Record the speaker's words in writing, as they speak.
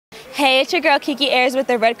Hey, it's your girl KiKi Ayers with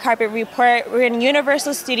the Red Carpet Report. We're in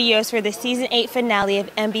Universal Studios for the Season 8 finale of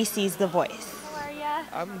NBC's The Voice. How are ya?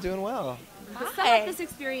 I'm doing well. Sum up this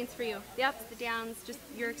experience for you. The ups, the downs, just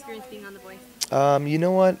your experience being on The Voice. You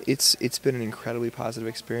know what? It's been an incredibly positive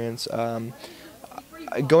experience.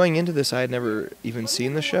 Going into this, I had never even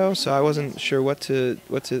seen the show, so I wasn't sure what it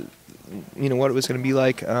was going to be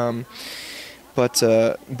like. But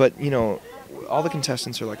you know, all the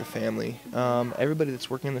contestants are like a family. Everybody that's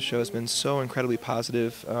working on the show has been so incredibly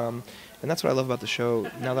positive, and that's what I love about the show.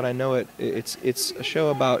 Now that I know it, it's a show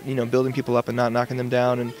about, you know, building people up and not knocking them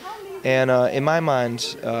down. And in my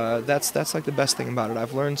mind, that's like the best thing about it.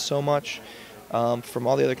 I've learned so much from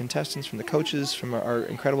all the other contestants, from the coaches, from our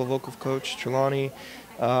incredible vocal coach Trelawney.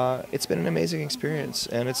 It's been an amazing experience,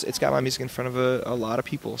 and it's got my music in front of a lot of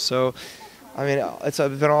people. So, I mean, it's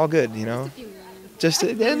been all good, you know. Just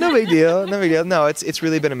no big deal, no big deal. No, it's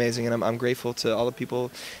really been amazing, and I'm grateful to all the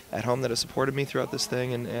people at home that have supported me throughout this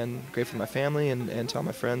thing, and grateful to my family and to all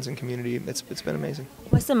my friends and community. It's been amazing.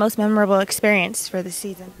 What's the most memorable experience for the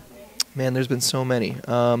season? Man, there's been so many.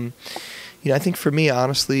 You know, I think for me,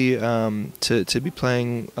 honestly, to be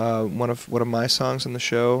playing one of my songs on the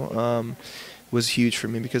show was huge for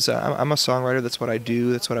me, because I'm a songwriter. That's what I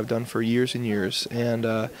do. That's what I've done for years and years. And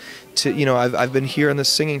I've been here on this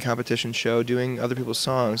singing competition show doing other people's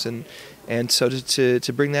songs, and so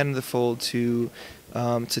to bring that into the fold, to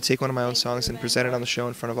take one of my own songs and present it on the show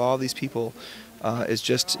in front of all these people,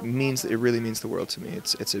 it really means the world to me.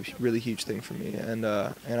 It's a really huge thing for me, and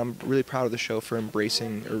I'm really proud of the show for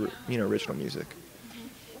embracing original music.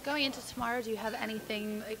 Going into tomorrow, do you have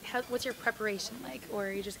anything, like, what's your preparation like, or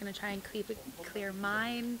are you just going to try and keep a clear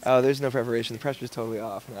mind? Oh, there's no preparation. The pressure's totally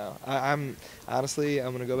off now. I'm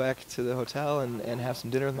going to go back to the hotel and have some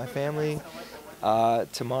dinner with my family.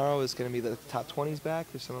 Tomorrow is going to be the top 20s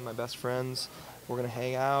back. There's some of my best friends. We're going to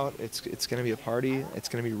hang out. It's going to be a party. It's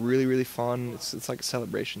going to be really, really fun. It's like a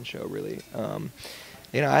celebration show, really.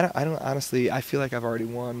 You know, I don't honestly, I feel like I've already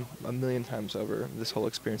won a million times over. This whole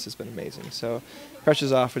experience has been amazing. So,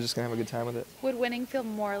 pressure's off. We're just going to have a good time with it. Would winning feel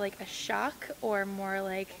more like a shock, or more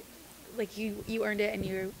like you earned it and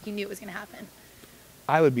you knew it was going to happen?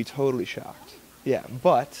 I would be totally shocked. Yeah,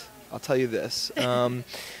 but I'll tell you this. You know,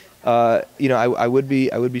 I would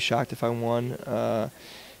be shocked if I won.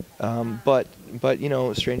 But you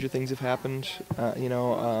know, stranger things have happened.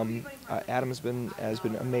 Adam has been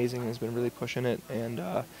amazing. Has been really pushing it, and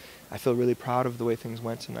I feel really proud of the way things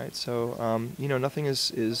went tonight. So you know, nothing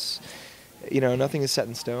is set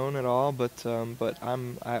in stone at all. But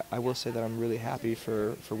I will say that I'm really happy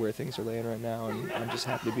for where things are laying right now, and I'm just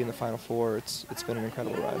happy to be in the Final Four. It's been an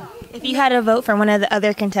incredible ride. If you had to vote for one of the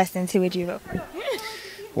other contestants, who would you vote for?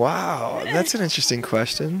 Wow, that's an interesting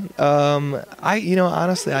question.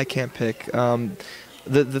 Honestly, I can't pick.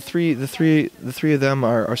 The three of them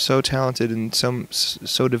are so talented and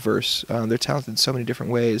so diverse. They're talented in so many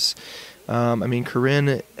different ways. I mean,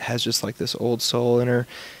 Corinne has just like this old soul in her.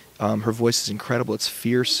 Her voice is incredible. It's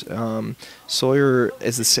fierce. Sawyer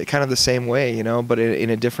is kind of the same way, you know, but in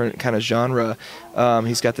a different kind of genre.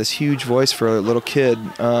 He's got this huge voice for a little kid.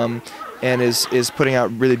 And is putting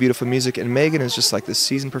out really beautiful music. And Megan is just like this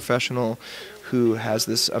seasoned professional who has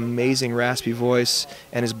this amazing raspy voice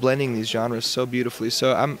and is blending these genres so beautifully.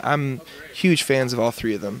 So I'm huge fans of all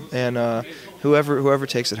three of them. And whoever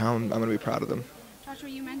takes it home, I'm going to be proud of them. Joshua,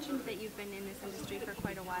 you mentioned that you've been in this industry for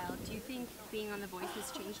quite a while. Do you think being on The Voice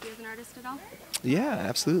has changed you as an artist at all? Yeah,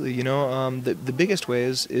 absolutely. You know, the biggest way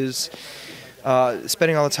is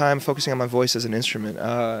spending all the time focusing on my voice as an instrument.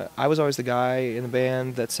 I was always the guy in the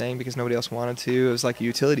band that sang because nobody else wanted to. It was like a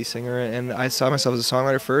utility singer, and I saw myself as a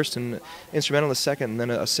songwriter first, and instrumentalist second, and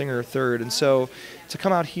then a singer third. And so to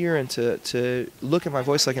come out here and to look at my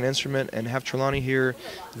voice like an instrument, and have Trelawney here,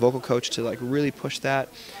 the vocal coach, to like really push that,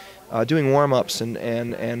 doing warm-ups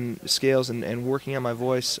and scales and working on my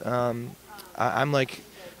voice, I'm like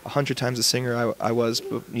 100 times the singer I was,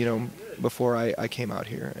 you know, before I came out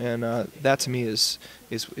here, and that to me is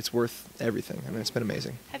worth everything. I mean, it's been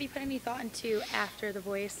amazing. Have you put any thought into, after The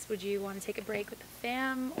Voice, would you want to take a break with the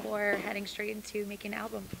fam, or heading straight into making an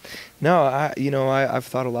album? No, I've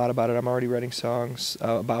thought a lot about it. I'm already writing songs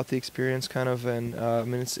about the experience, kind of, and I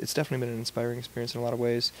mean, it's definitely been an inspiring experience in a lot of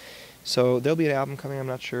ways. So there'll be an album coming. I'm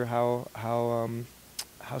not sure how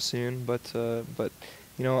soon, but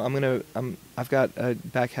you know, I've got a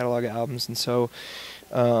back catalog of albums, and so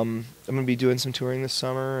I'm gonna be doing some touring this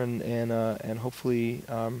summer, and hopefully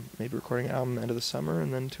maybe recording an album end of the summer,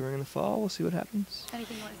 and then touring in the fall. We'll see what happens.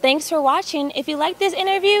 Thanks for watching. If you like this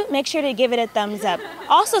interview, make sure to give it a thumbs up.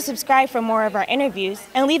 Also subscribe for more of our interviews,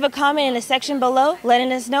 and leave a comment in the section below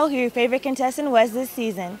letting us know who your favorite contestant was this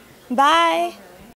season. Bye.